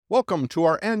Welcome to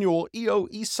our annual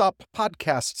ESOP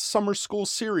podcast summer school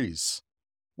series.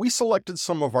 We selected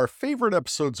some of our favorite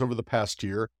episodes over the past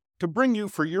year to bring you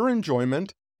for your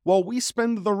enjoyment while we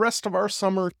spend the rest of our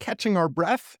summer catching our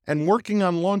breath and working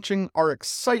on launching our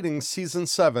exciting Season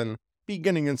 7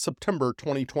 beginning in September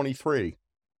 2023.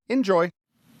 Enjoy!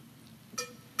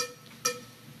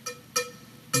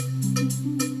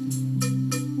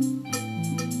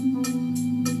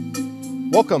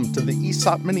 Welcome to the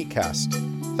ESOP minicast.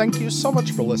 Thank you so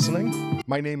much for listening.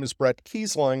 My name is Brett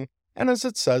Kiesling, and as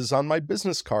it says on my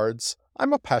business cards,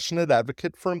 I'm a passionate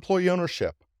advocate for employee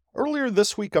ownership. Earlier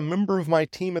this week, a member of my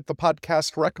team at the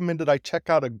podcast recommended I check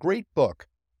out a great book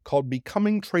called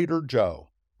Becoming Trader Joe,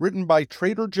 written by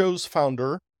Trader Joe's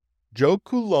founder, Joe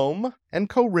Coulombe, and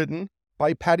co-written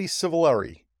by Patty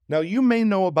Civilleri. Now, you may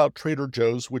know about Trader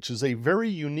Joe's, which is a very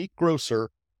unique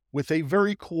grocer with a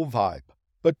very cool vibe.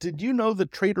 But did you know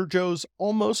that Trader Joe's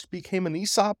almost became an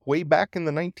ESOP way back in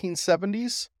the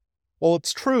 1970s? Well,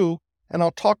 it's true, and I'll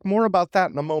talk more about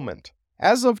that in a moment.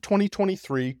 As of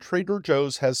 2023, Trader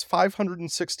Joe's has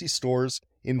 560 stores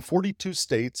in 42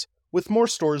 states, with more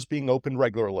stores being opened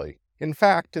regularly. In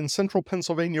fact, in central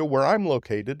Pennsylvania, where I'm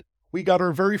located, we got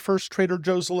our very first Trader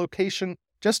Joe's location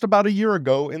just about a year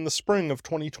ago in the spring of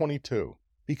 2022.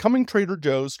 Becoming Trader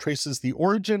Joe's traces the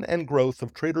origin and growth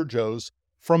of Trader Joe's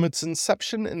from its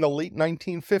inception in the late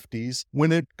 1950s,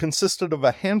 when it consisted of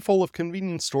a handful of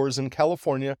convenience stores in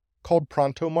California called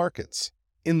Pronto Markets.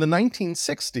 In the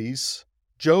 1960s,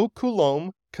 Joe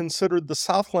Coulombe considered the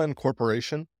Southland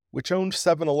Corporation, which owned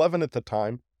 7-Eleven at the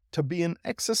time, to be an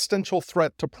existential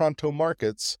threat to Pronto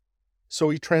Markets, so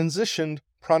he transitioned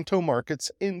Pronto Markets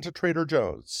into Trader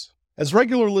Joe's. As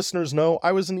regular listeners know,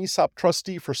 I was an ESOP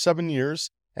trustee for 7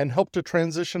 years, and helped to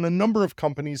transition a number of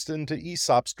companies into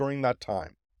ESOPs during that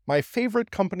time. My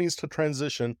favorite companies to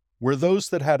transition were those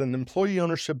that had an employee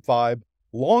ownership vibe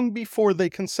long before they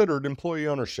considered employee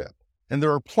ownership. And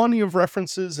there are plenty of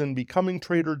references in Becoming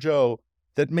Trader Joe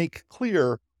that make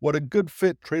clear what a good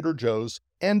fit Trader Joe's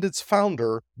and its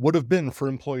founder would have been for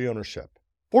employee ownership.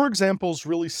 4 examples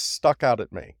really stuck out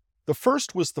at me. The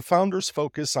first was the founder's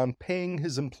focus on paying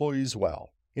his employees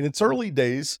well. In its early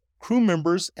days, crew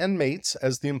members and mates,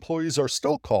 as the employees are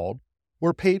still called,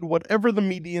 were paid whatever the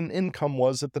median income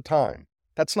was at the time.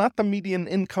 That's not the median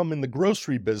income in the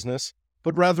grocery business,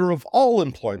 but rather of all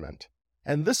employment.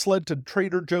 And this led to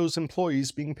Trader Joe's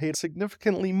employees being paid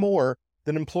significantly more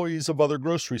than employees of other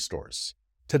grocery stores.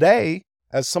 Today,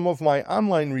 as some of my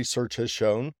online research has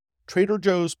shown, Trader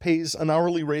Joe's pays an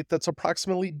hourly rate that's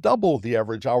approximately double the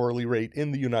average hourly rate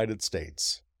in the United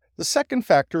States. The second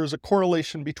factor is a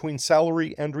correlation between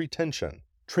salary and retention.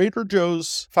 Trader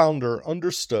Joe's founder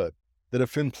understood that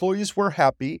if employees were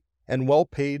happy and well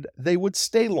paid, they would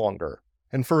stay longer.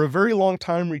 And for a very long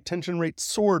time, retention rates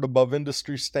soared above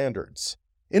industry standards.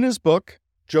 In his book,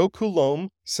 Joe Coulombe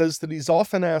says that he's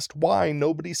often asked why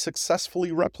nobody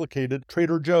successfully replicated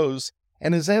Trader Joe's,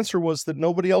 and his answer was that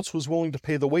nobody else was willing to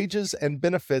pay the wages and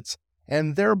benefits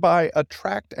and thereby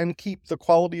attract and keep the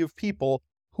quality of people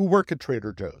who work at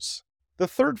Trader Joe's. The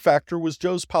third factor was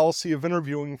Joe's policy of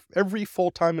interviewing every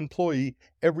full-time employee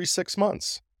every 6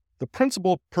 months. The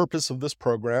principal purpose of this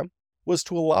program was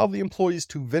to allow the employees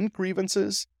to vent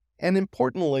grievances and,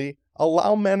 importantly,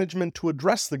 allow management to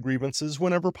address the grievances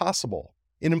whenever possible.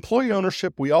 In employee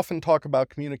ownership, we often talk about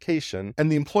communication and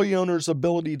the employee owner's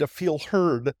ability to feel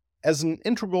heard as an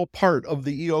integral part of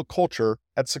the EO culture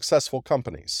at successful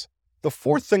companies. The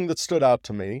fourth thing that stood out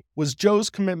to me was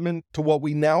Joe's commitment to what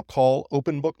we now call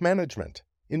open book management.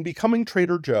 In Becoming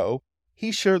Trader Joe,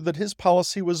 he shared that his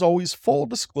policy was always full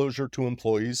disclosure to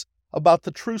employees about the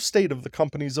true state of the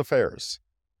company's affairs.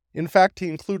 In fact, he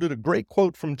included a great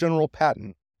quote from General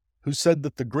Patton, who said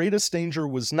that the greatest danger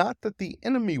was not that the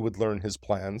enemy would learn his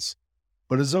plans,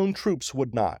 but his own troops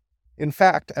would not. In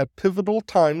fact, at pivotal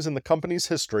times in the company's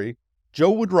history,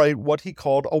 Joe would write what he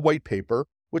called a white paper,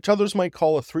 which others might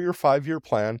call a 3 or 5 year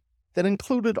plan, that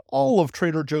included all of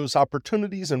Trader Joe's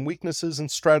opportunities and weaknesses and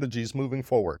strategies moving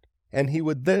forward. And he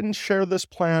would then share this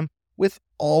plan with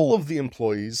all of the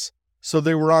employees so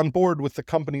they were on board with the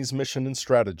company's mission and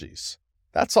strategies.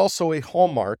 That's also a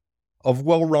hallmark of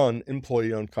well-run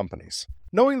employee-owned companies.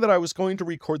 Knowing that I was going to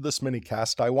record this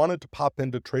minicast, I wanted to pop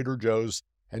into Trader Joe's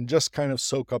and just kind of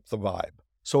soak up the vibe.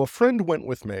 So a friend went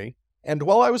with me, and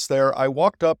while I was there, I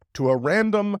walked up to a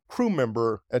random crew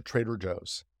member at Trader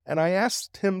Joe's, and I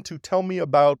asked him to tell me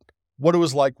about what it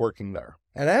was like working there.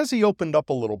 And as he opened up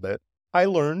a little bit, I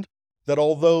learned that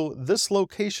although this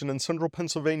location in central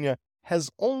Pennsylvania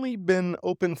has only been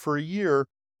open for a year,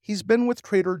 he's been with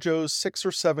Trader Joe's 6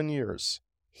 or 7 years.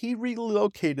 he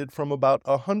relocated from about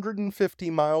 150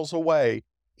 miles away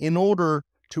in order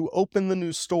to open the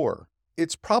new store.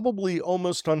 It's probably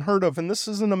almost unheard of, and this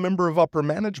isn't a member of upper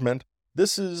management.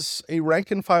 This is a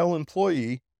rank-and-file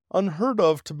employee, unheard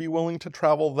of to be willing to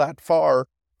travel that far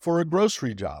for a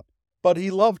grocery job. But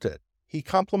he loved it. He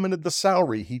complimented the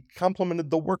salary. He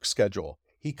complimented the work schedule.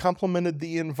 He complimented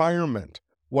the environment.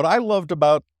 What I loved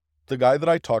about the guy that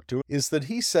I talked to is that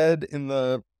he said in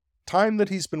the time that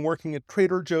he's been working at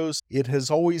Trader Joe's, it has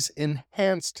always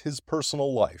enhanced his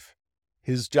personal life.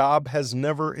 His job has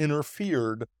never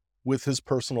interfered with his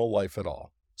personal life at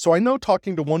all. So I know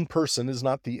talking to one person is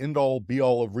not the end-all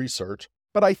be-all of research,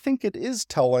 but I think it is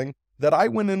telling that I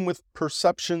went in with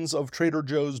perceptions of Trader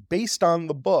Joe's based on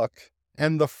the book,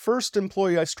 and the first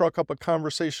employee I struck up a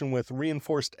conversation with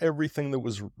reinforced everything that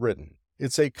was written.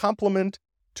 It's a compliment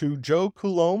to Joe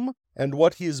Coulombe and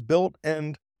what he has built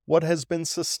and what has been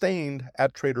sustained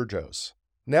at Trader Joe's.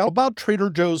 Now about Trader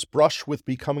Joe's brush with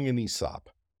becoming an ESOP.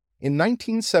 In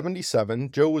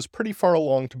 1977, Joe was pretty far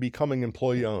along to becoming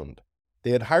employee-owned.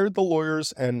 They had hired the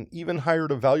lawyers and even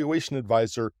hired a valuation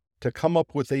advisor to come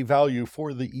up with a value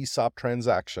for the ESOP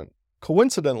transaction.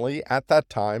 Coincidentally, at that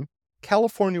time,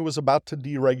 California was about to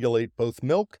deregulate both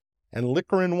milk and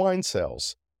liquor and wine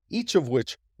sales, each of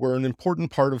which were an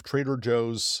important part of Trader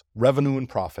Joe's revenue and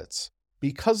profits.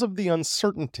 Because of the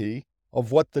uncertainty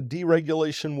of what the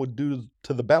deregulation would do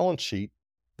to the balance sheet,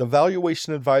 the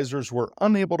valuation advisors were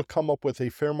unable to come up with a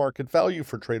fair market value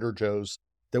for Trader Joe's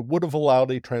that would have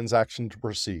allowed a transaction to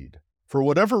proceed. For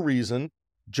whatever reason,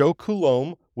 Joe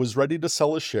Coulombe was ready to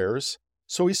sell his shares,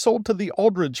 so he sold to the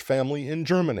Aldrich family in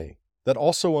Germany that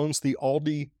also owns the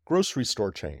Aldi grocery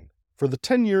store chain. For the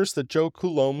 10 years that Joe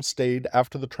Coulombe stayed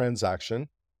after the transaction,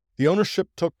 the ownership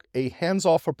took a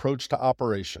hands-off approach to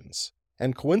operations.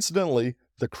 And coincidentally,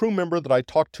 the crew member that I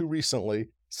talked to recently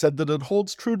said that it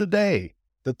holds true today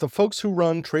that the folks who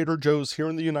run Trader Joe's here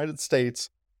in the United States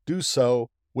do so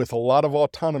with a lot of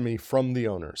autonomy from the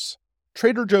owners.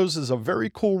 Trader Joe's is a very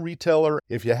cool retailer.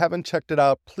 If you haven't checked it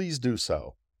out, please do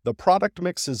so. The product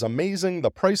mix is amazing, the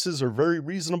prices are very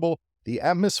reasonable, the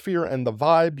atmosphere and the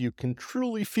vibe, you can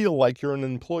truly feel like you're in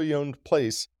an employee-owned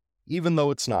place, even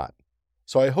though it's not.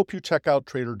 So I hope you check out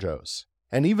Trader Joe's.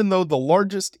 And even though the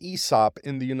largest ESOP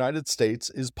in the United States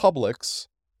is Publix,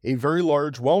 a very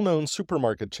large, well-known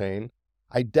supermarket chain,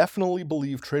 I definitely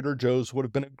believe Trader Joe's would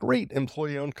have been a great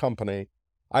employee-owned company.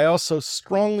 I also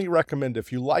strongly recommend,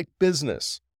 if you like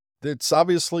business, it's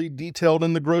obviously detailed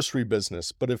in the grocery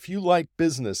business, but if you like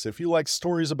business, if you like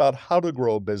stories about how to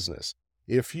grow a business,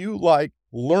 if you like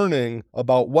learning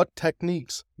about what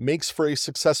techniques makes for a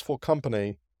successful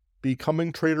company,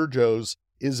 Becoming Trader Joe's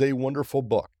is a wonderful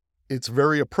book. It's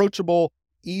very approachable,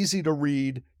 easy to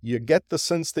read. You get the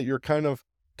sense that you're kind of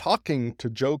talking to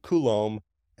Joe Coulombe,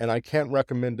 and I can't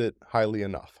recommend it highly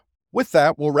enough. With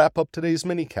that, we'll wrap up today's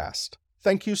minicast.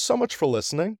 Thank you so much for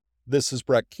listening. This is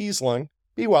Brett Kiesling.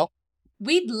 Be well.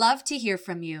 We'd love to hear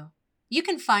from you. You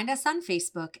can find us on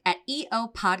Facebook at EO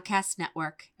Podcast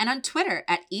Network and on Twitter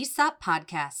at ESOP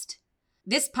Podcast.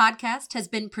 This podcast has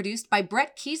been produced by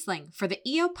Brett Kiesling for the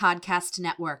EO Podcast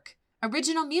Network.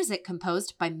 Original music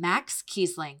composed by Max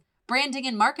Kiesling. Branding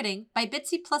and marketing by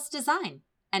Bitsy Plus Design.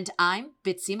 And I'm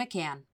Bitsy McCann.